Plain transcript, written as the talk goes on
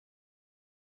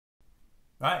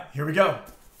All right, here we go.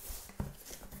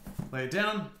 Lay it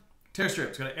down. Tear strip.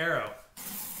 It's got an arrow.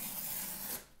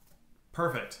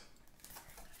 Perfect.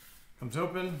 Comes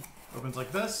open. Opens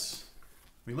like this.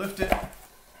 We lift it.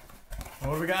 And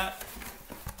what do we got?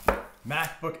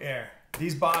 MacBook Air.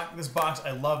 This box,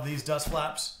 I love these dust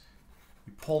flaps.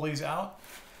 You pull these out.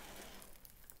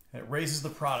 And it raises the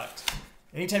product.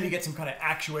 Anytime you get some kind of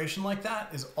actuation like that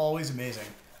is always amazing.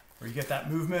 Where you get that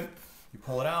movement, you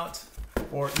pull it out,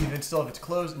 or even still if it's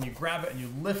closed and you grab it and you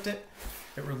lift it,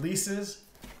 it releases.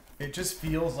 It just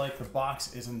feels like the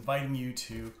box is inviting you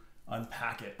to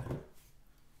unpack it.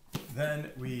 Then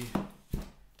we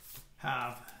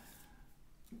have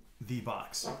the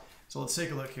box. So let's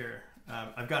take a look here.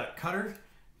 I've got it cuttered,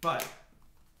 but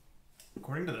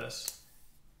according to this,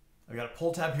 I've got a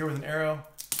pull tab here with an arrow,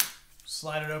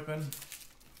 slide it open,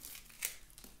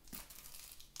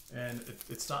 and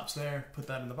it stops there. Put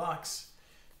that in the box.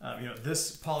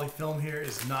 This poly film here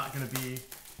is not going to be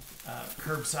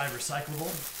curbside recyclable.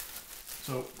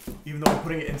 So even though I'm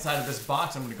putting it inside of this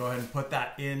box, I'm going to go ahead and put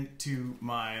that into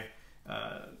my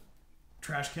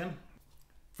trash can.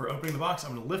 For opening the box,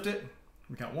 I'm going to lift it.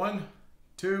 We count 1,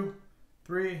 2,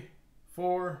 3,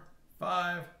 4,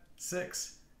 5,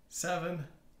 6, 7,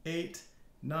 8,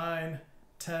 9,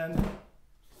 10. That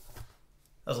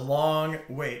was a long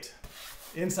wait.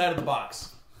 Inside of the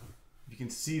box, you can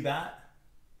see that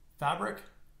fabric,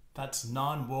 that's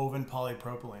non-woven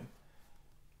polypropylene.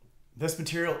 This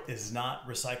material is not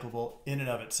recyclable in and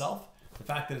of itself. The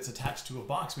fact that it's attached to a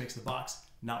box makes the box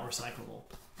not recyclable.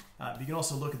 You can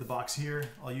also look at the box here.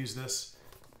 I'll use this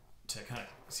to kind of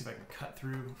see if I can cut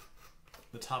through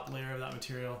the top layer of that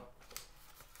material.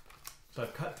 So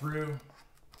I've cut through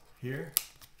here.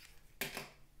 I'm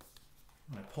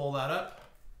going to pull that up.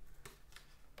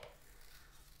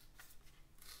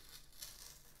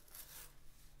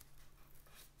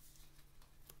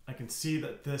 I can see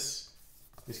that this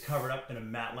is covered up in a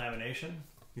matte lamination.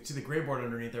 You can see the gray board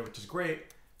underneath there, which is great,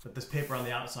 but this paper on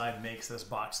the outside makes this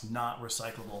box not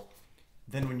recyclable.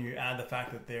 Then when you add the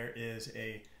fact that there is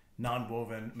a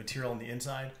non-woven material on the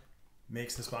inside,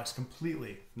 makes this box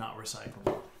completely not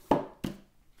recyclable.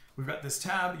 We've got this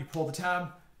tab. You pull the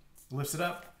tab, lifts it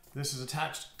up. This is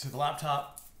attached to the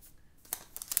laptop.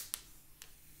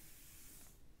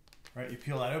 Right, you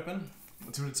peel that open.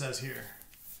 Let's see what it says here.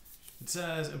 It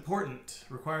says important,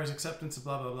 requires acceptance of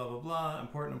blah, blah, blah, blah, blah,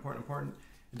 important, important, important.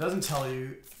 It doesn't tell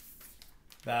you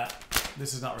that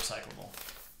this is not recyclable.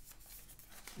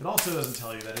 It also doesn't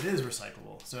tell you that it is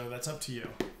recyclable, so that's up to you.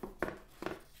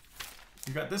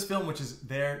 You've got this film, which is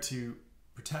there to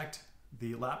protect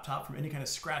the laptop from any kind of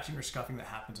scratching or scuffing that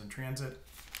happens in transit.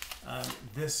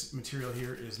 This material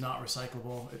here is not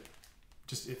recyclable.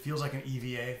 It feels like an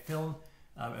EVA film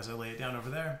as I lay it down over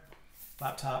there.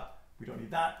 Laptop, we don't need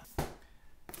that.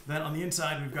 Then on the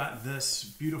inside, we've got this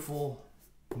beautiful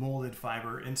molded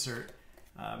fiber insert.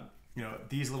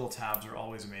 These little tabs are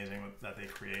always amazing that they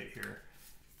create here.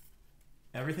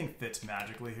 Everything fits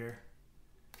magically here,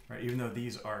 right? Even though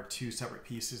these are two separate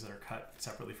pieces that are cut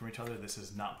separately from each other, this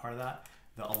is not part of that.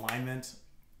 The alignment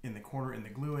in the corner in the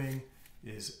gluing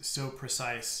is so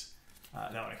precise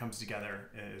that when it comes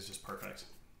together, it is just perfect.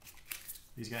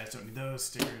 These guys don't need those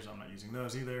stickers. I'm not using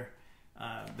those either.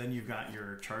 Then you've got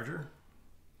your charger.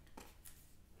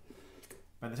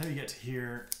 By the time you get to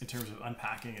here, in terms of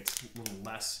unpacking, it's a little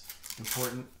less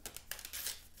important.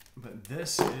 But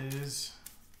this is,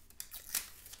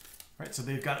 right, so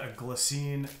they've got a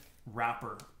glycine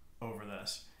wrapper over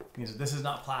this. It means that this is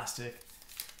not plastic.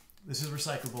 This is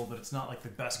recyclable, but it's not like the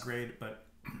best grade, but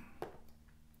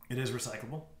it is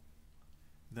recyclable.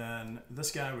 Then this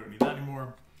guy, we don't need that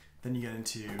anymore. Then you get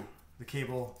into the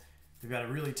cable. They've got a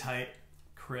really tight,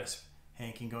 crisp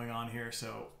hanking going on here,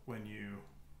 so when you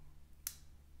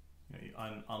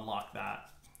unlock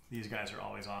that, these guys are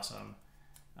always awesome.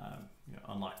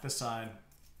 Unlock this side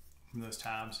from those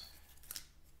tabs,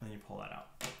 and then you pull that out.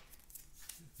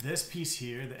 This piece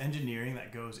here, the engineering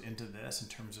that goes into this in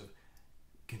terms of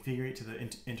configuring it to the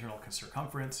internal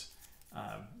circumference,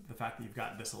 the fact that you've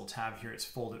got this little tab here, it's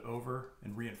folded over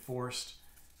and reinforced,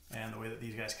 and the way that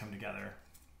these guys come together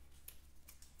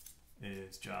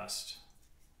is just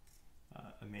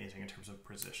amazing in terms of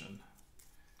precision.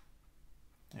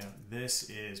 This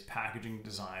is packaging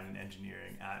design and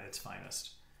engineering at its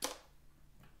finest.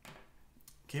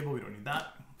 Cable, we don't need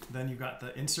that. Then you've got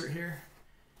the insert here.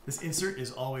 This insert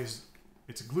is always,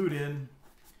 it's glued in.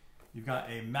 You've got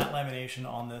a matte lamination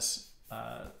on this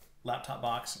laptop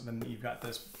box. And then you've got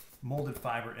this molded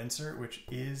fiber insert, which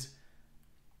is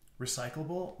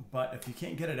recyclable, but if you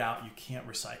can't get it out, you can't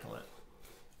recycle it.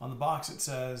 On the box it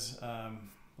says blah,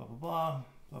 blah, blah,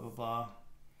 blah, blah, blah.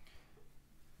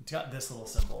 It's got this little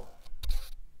symbol.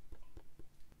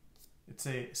 It's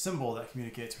a symbol that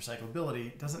communicates recyclability.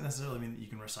 It doesn't necessarily mean that you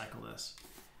can recycle this.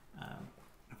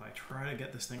 If I try to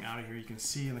get this thing out of here, you can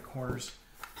see in the corners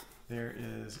there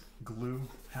is glue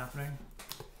happening.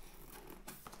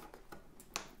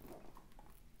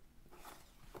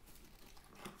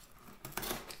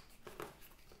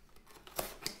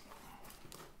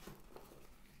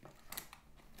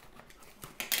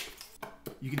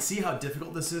 You can see how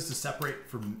difficult this is to separate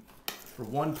for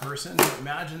one person.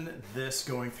 Imagine this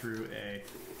going through a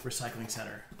recycling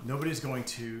center. Nobody's going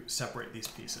to separate these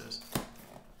pieces.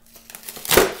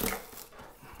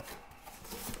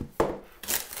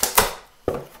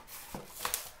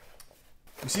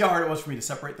 You see how hard it was for me to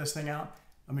separate this thing out?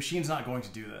 A machine's not going to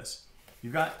do this.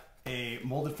 You've got a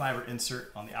molded fiber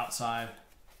insert on the outside,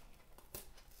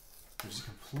 which is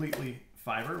completely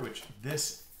fiber, which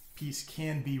this piece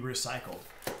can be recycled.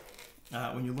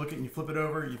 When you look at it and you flip it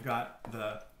over, you've got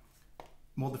the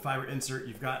molded fiber insert,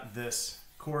 you've got this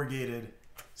corrugated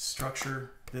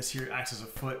structure. This here acts as a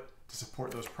foot to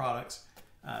support those products.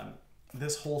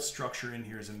 This whole structure in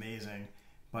here is amazing,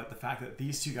 but the fact that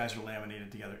these two guys are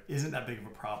laminated together isn't that big of a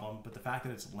problem, but the fact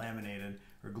that it's laminated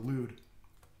or glued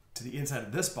to the inside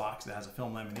of this box that has a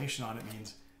film lamination on it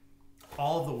means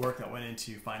all of the work that went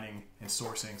into finding and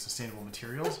sourcing sustainable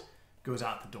materials goes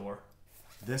out the door.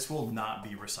 This will not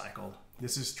be recycled.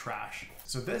 This is trash.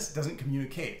 So this doesn't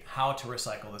communicate how to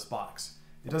recycle this box.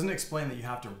 It doesn't explain that you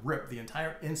have to rip the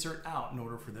entire insert out in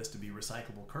order for this to be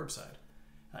recyclable curbside.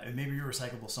 It may be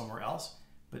recyclable somewhere else,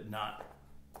 but not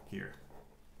here.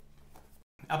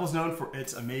 Apple's known for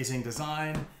its amazing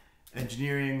design,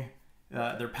 engineering.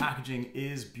 Their packaging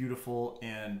is beautiful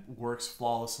and works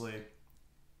flawlessly.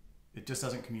 It just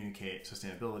doesn't communicate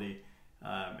sustainability.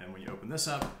 And when you open this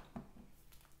up,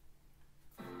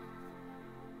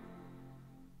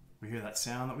 we hear that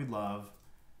sound that we love.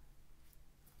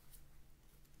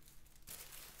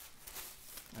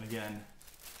 And again,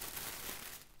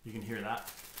 you can hear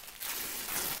that.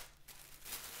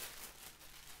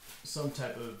 Some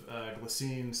type of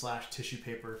glycine / tissue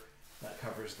paper that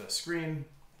covers the screen.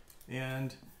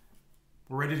 And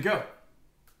we're ready to go.